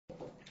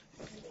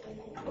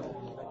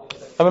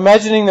I'm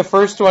imagining the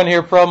first one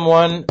here, problem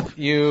 1,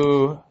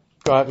 you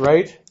got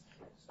right.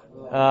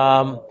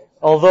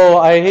 Although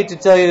I hate to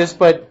tell you this,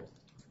 but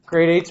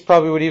grade 8s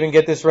probably would even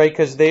get this right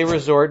because they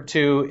resort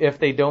to, if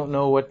they don't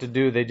know what to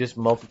do, they just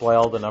multiply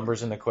all the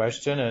numbers in the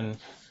question and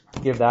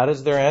give that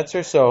as their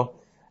answer. So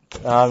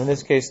in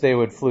this case, they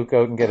would fluke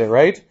out and get it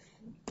right.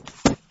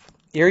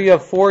 Here you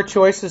have 4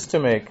 choices to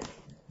make,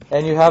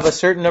 and you have a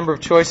certain number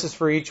of choices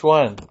for each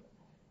one.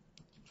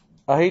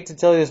 I hate to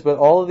tell you this, but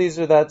all of these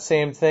are that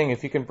same thing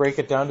if you can break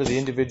it down to the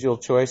individual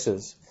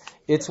choices.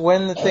 It's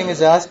when the thing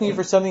is asking you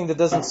for something that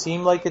doesn't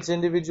seem like it's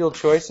individual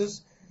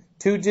choices.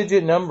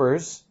 2-digit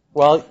numbers,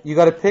 well, you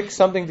got to pick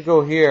something to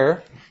go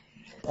here,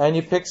 and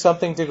you pick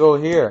something to go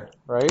here,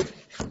 right?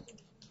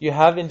 You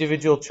have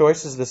individual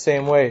choices the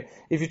same way.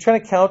 If you're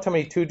trying to count how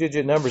many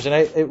 2-digit numbers,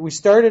 and we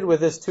started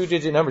with this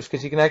 2-digit numbers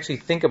because you can actually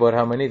think about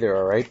how many there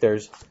are, right?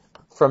 There's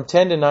from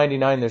 10 to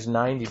 99, there's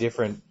 90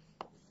 different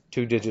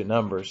 2-digit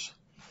numbers.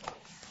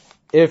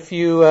 If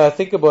you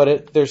think about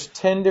it, there's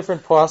 10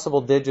 different possible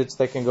digits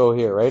that can go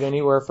here, right?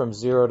 Anywhere from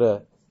 0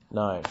 to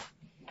 9.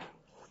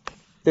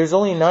 There's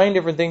only 9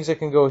 different things that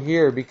can go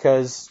here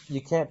because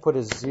you can't put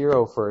a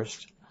 0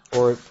 first.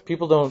 Or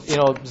people don't,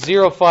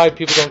 0, 5,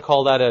 people don't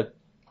call that a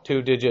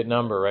 2-digit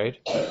number, right?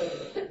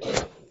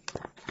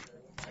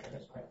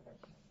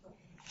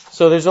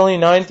 So there's only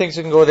 9 things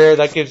that can go there.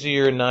 That gives you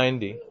your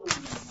 90.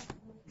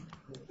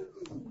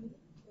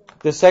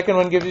 The second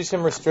one gives you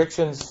some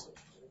restrictions.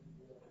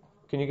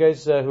 Can you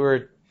guys who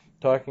are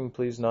talking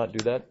please not do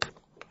that?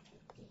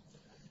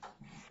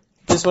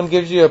 This one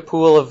gives you a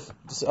pool of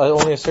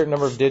only a certain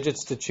number of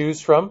digits to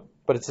choose from,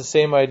 but it's the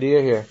same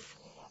idea here.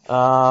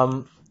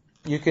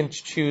 You can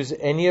choose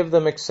any of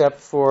them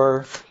except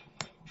for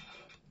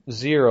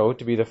 0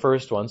 to be the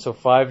first one, so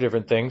 5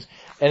 different things.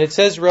 And it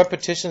says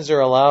repetitions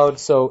are allowed,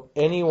 so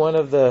any one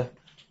of the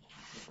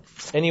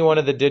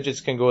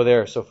digits can go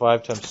there, so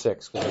 5 times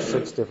 6, because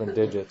there's 6 different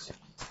digits.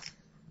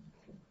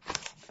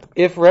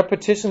 If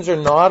repetitions are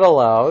not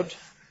allowed,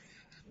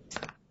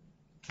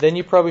 then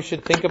you probably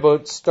should think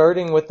about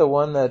starting with the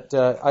one that,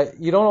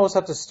 you don't always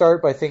have to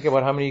start by thinking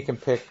about how many you can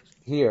pick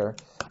here,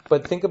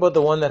 but think about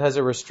the one that has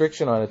a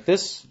restriction on it.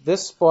 This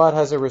spot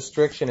has a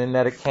restriction in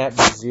that it can't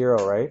be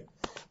 0, right?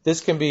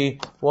 This can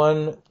be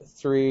 1,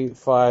 3,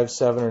 5,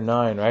 7, or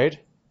 9, right?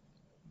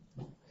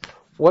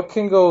 What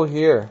can go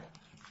here?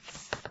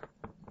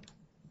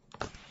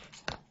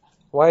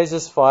 Why is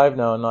this 5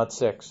 now and not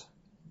 6?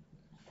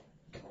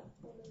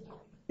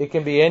 It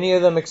can be any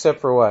of them except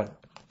for what?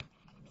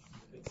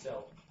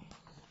 Itself.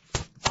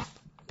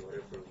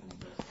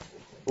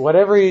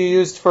 Whatever you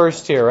used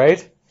first here,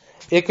 right?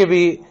 It could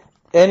be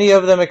any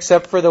of them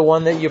except for the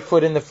one that you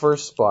put in the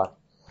first spot.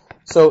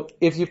 So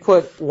if you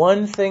put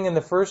one thing in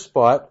the first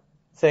spot,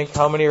 think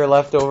how many are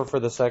left over for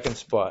the second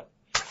spot.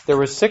 There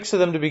were 6 of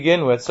them to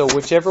begin with, so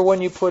whichever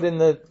one you put in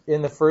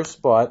the first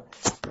spot,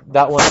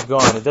 that one's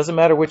gone. It doesn't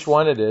matter which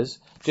one it is.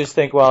 Just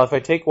think, well, if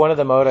I take one of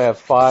them out, I have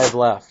 5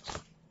 left.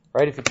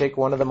 Right? If you take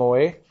one of them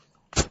away,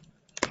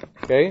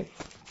 okay?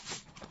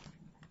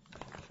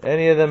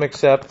 Any of them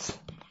except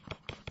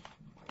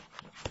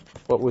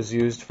what was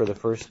used for the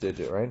first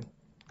digit, right?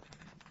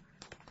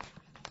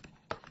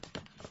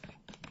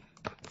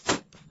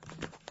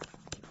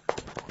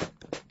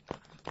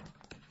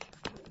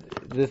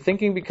 The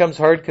thinking becomes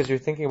hard because you're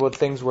thinking about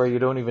things where you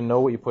don't even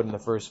know what you put in the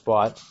first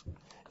spot.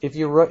 If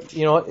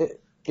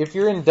if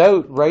you're in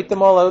doubt, write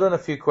them all out on a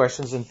few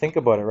questions and think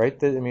about it, right?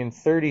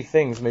 30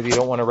 things, maybe you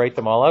don't want to write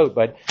them all out,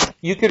 but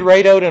you could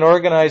write out an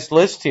organized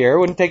list here. It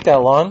wouldn't take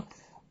that long.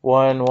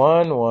 1,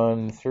 1,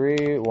 1,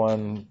 3,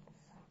 1,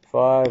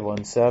 5,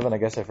 1, 7. I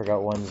guess I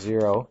forgot 1,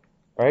 0.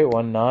 Right?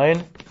 1,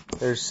 9.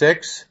 There's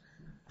 6.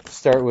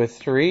 Start with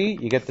 3.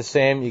 You get the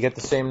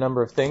same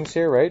number of things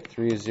here, right?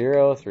 3,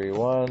 0, 3,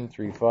 1,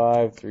 3,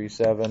 5, 3,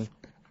 7,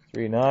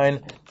 3,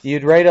 9.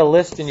 You'd write a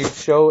list and you'd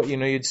show,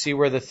 you'd see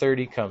where the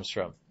 30 comes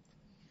from.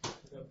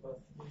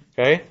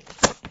 Okay?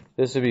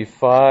 This would be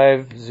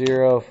 5,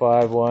 0,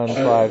 5, 1,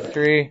 5,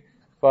 3,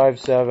 5,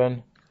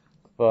 7,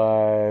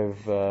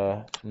 5,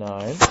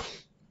 9.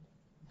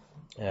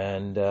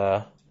 And,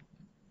 am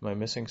I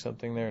missing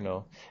something there?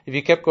 No. If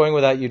you kept going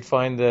with that, you'd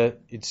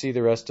see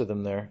the rest of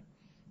them there.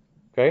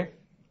 Okay?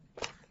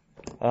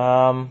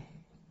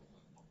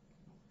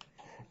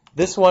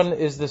 This one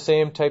is the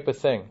same type of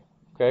thing.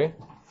 Okay?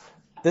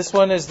 This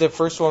one is the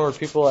first one where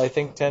people, I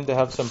think, tend to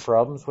have some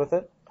problems with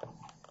it.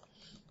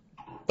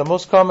 The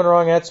most common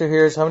wrong answer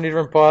here is how many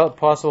different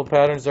possible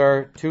patterns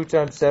are 2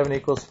 times 7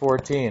 equals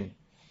 14.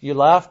 You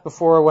laughed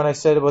before when I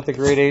said about the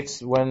grade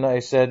 8s, when I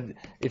said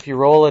if you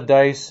roll a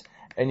dice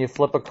and you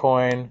flip a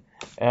coin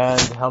and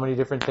how many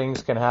different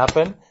things can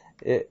happen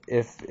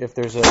if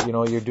there's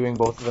you're doing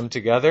both of them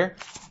together.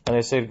 And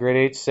I said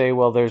grade 8s say,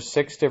 well, there's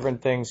 6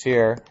 different things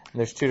here and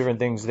there's 2 different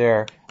things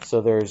there.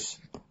 So there's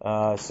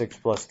 6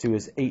 plus 2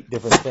 is 8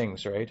 different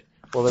things, right?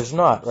 Well, there's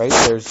not, right?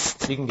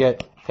 You can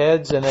get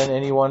heads and then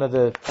any one of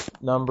the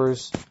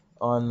numbers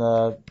on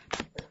the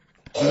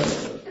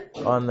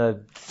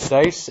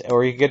dice,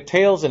 or you can get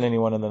tails in any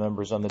one of the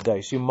numbers on the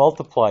dice. You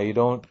multiply. You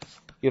don't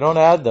You don't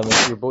add them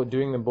if you're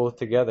doing them both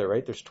together,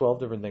 right? There's 12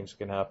 different things that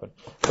can happen.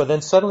 But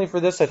then suddenly for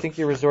this, I think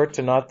you resort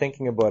to not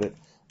thinking about it.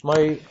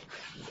 My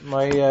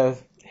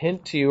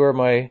hint to you, or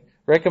my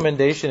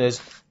recommendation, is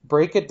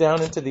break it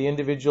down into the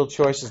individual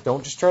choices.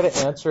 Don't just try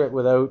to answer it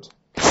without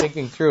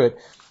thinking through it.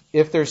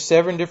 If there's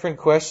 7 different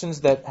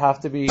questions that have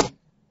to be,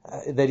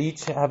 that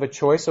each have a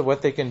choice of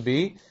what they can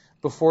be,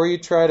 before you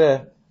try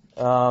to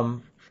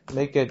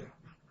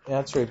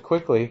answer it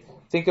quickly,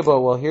 think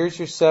about, well, here's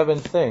your 7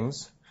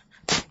 things.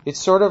 It's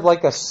sort of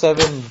like a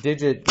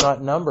 7-digit,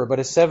 not number, but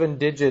a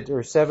 7-digit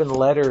or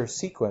 7-letter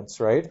sequence,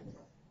 right?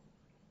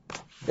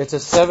 It's a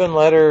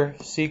 7-letter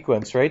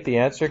sequence, right? The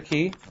answer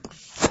key.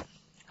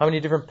 How many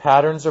different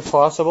patterns are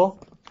possible?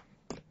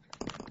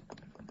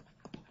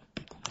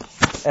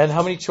 And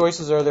how many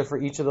choices are there for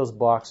each of those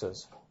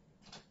boxes?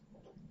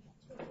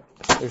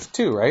 There's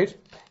 2, right?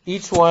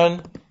 Each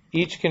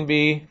can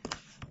be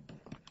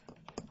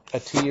a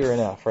T or an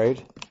F,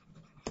 right?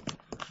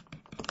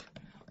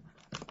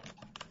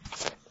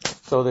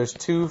 So there's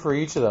 2 for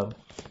each of them.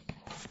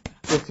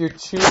 If you're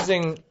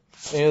choosing,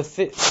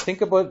 think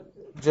about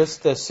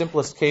just the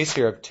simplest case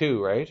here of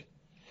 2, right?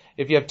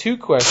 If you have 2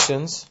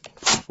 questions,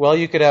 well,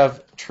 you could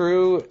have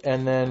true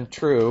and then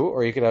true,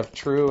 or you could have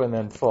true and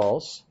then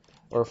false,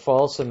 or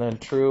false and then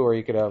true, or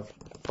you could have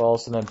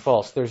false and then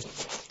false.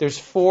 There's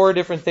 4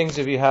 different things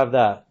if you have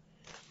that.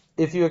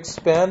 If you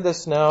expand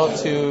this now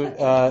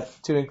to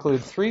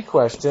include 3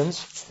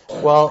 questions,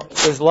 well,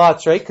 there's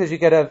lots, right? Because you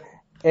could have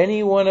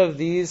any one of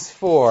these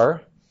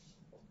 4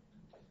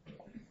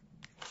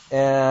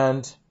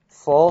 and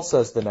false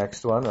as the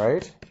next one,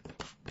 right?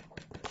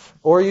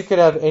 Or you could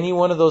have any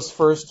one of those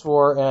first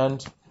 4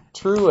 and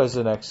true as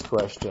the next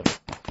question.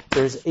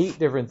 There's 8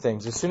 different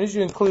things. As soon as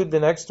you include the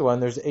next one,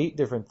 there's 8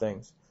 different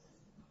things.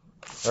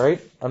 All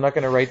right? I'm not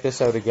going to write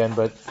this out again,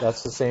 but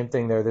that's the same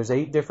thing there. There's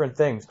 8 different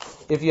things.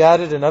 If you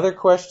added another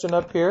question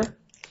up here,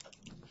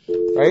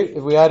 right?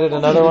 If we added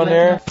another one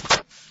there,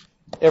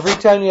 every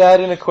time you add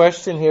in a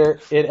question here,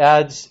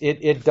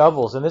 it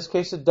doubles. In this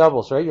case, it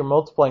doubles, right? You're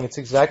multiplying. It's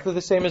exactly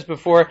the same as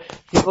before.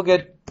 People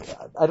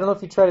I don't know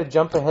if you try to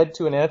jump ahead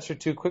to an answer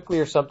too quickly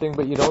or something,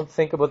 but you don't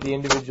think about the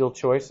individual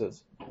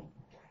choices.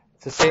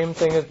 It's the same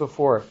thing as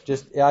before.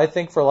 I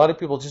think for a lot of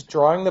people, just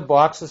drawing the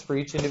boxes for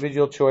each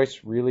individual choice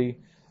really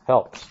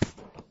helps.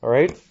 All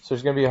right? So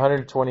there's going to be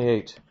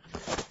 128.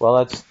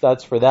 Well,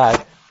 that's for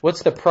that.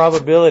 What's the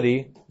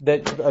probability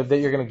that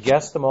you're going to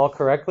guess them all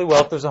correctly?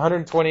 Well, if there's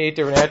 128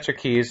 different answer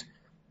keys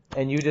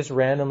and you just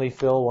randomly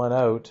fill one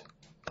out,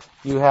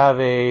 you have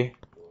a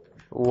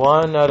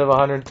 1 out of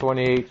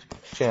 128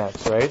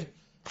 chance, right?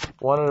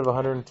 1 out of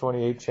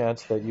 128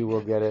 chance that you will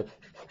get it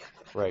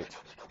right.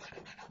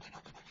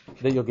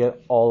 That you'll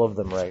get all of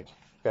them right.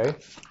 Okay?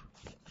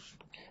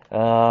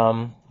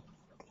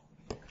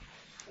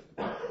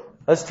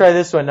 Let's try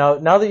this one.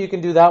 Now that you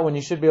can do that one,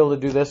 you should be able to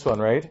do this one,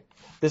 right?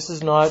 This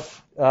is not,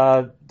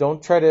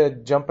 don't try to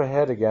jump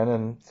ahead again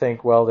and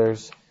think, well,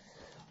 there's,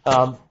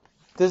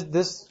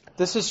 this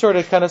is sort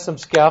of kind of some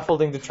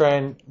scaffolding to try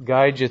and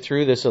guide you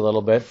through this a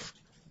little bit.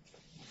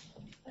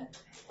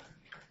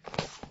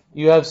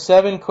 You have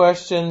 7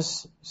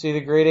 questions. See, the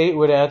grade 8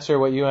 would answer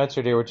what you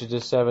answered here, which is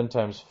just 7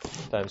 times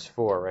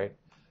 4, right?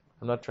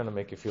 I'm not trying to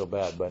make you feel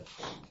bad, but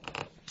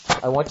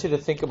I want you to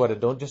think about it.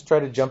 Don't just try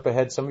to jump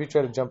ahead. Some of you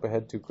try to jump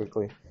ahead too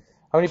quickly.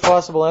 How many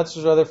possible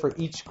answers are there for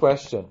each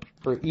question?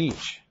 For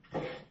each.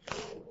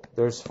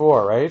 There's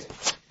 4,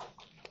 right?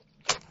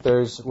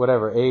 There's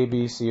whatever, A,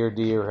 B, C, or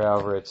D, or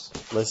however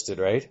it's listed,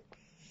 right?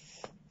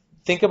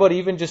 Think about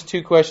even just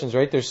 2 questions,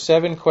 right? There's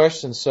 7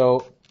 questions,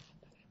 so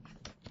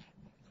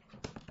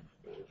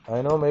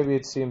I know maybe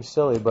it seems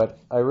silly, but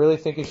I really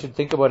think you should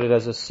think about it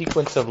as a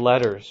sequence of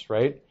letters,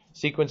 right?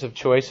 Sequence of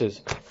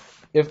choices.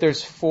 If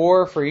there's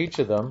 4 for each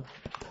of them,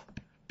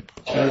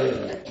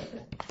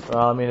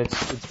 well, I mean,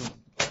 it's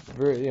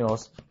very,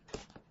 it's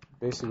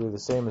basically the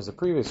same as the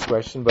previous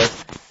question, but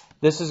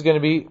this is going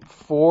to be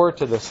 4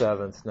 to the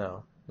 7th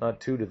now, not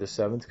 2 to the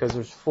 7th, because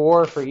there's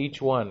 4 for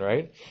each one,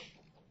 right?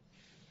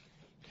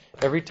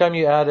 Every time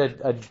you add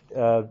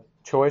a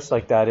choice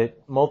like that,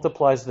 it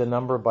multiplies the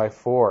number by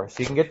 4. So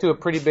you can get to a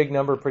pretty big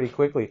number pretty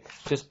quickly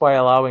just by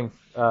allowing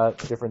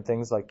different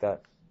things like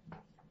that.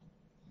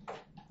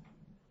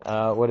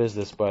 What is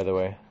this, by the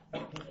way?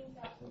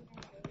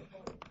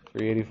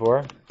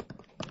 384?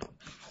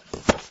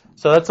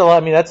 So that's a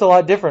lot. I mean, that's a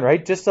lot different,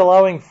 right? Just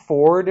allowing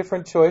 4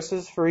 different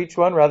choices for each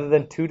one rather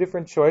than 2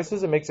 different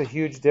choices, it makes a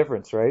huge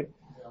difference, right?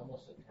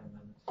 Almost at 10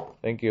 minutes.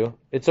 Thank you.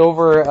 It's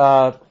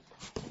over,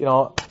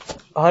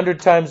 100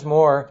 times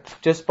more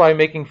just by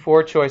making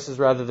 4 choices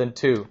rather than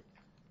 2.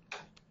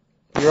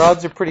 Your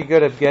odds are pretty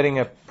good at getting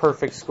a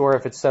perfect score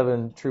if it's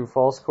 7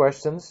 true-false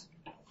questions.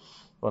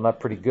 Well, not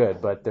pretty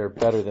good, but they're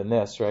better than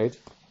this, right?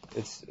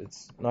 It's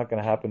not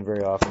going to happen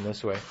very often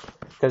this way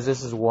because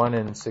this is 1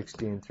 in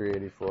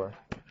 16,384.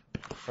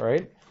 All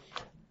right?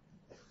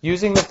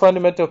 Using the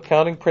fundamental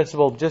counting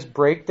principle, just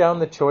break down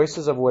the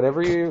choices of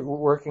whatever you're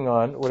working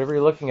on, whatever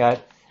you're looking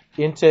at,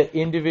 into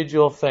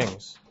individual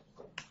things.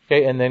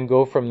 Okay, and then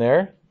go from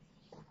there.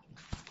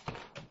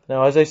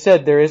 Now, as I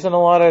said, there isn't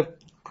a lot of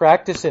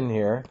practice in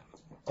here,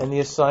 and the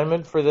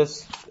assignment for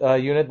this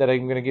unit that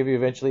I'm going to give you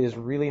eventually is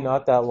really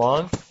not that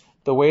long.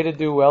 The way to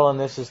do well on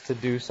this is to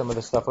do some of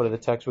the stuff out of the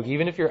textbook.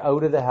 Even if you're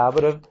out of the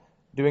habit of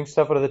doing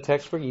stuff out of the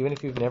textbook, even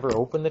if you've never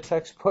opened the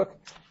textbook,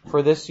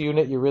 for this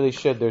unit you really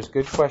should. There's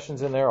good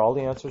questions in there. All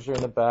the answers are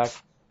in the back.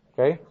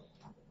 Okay?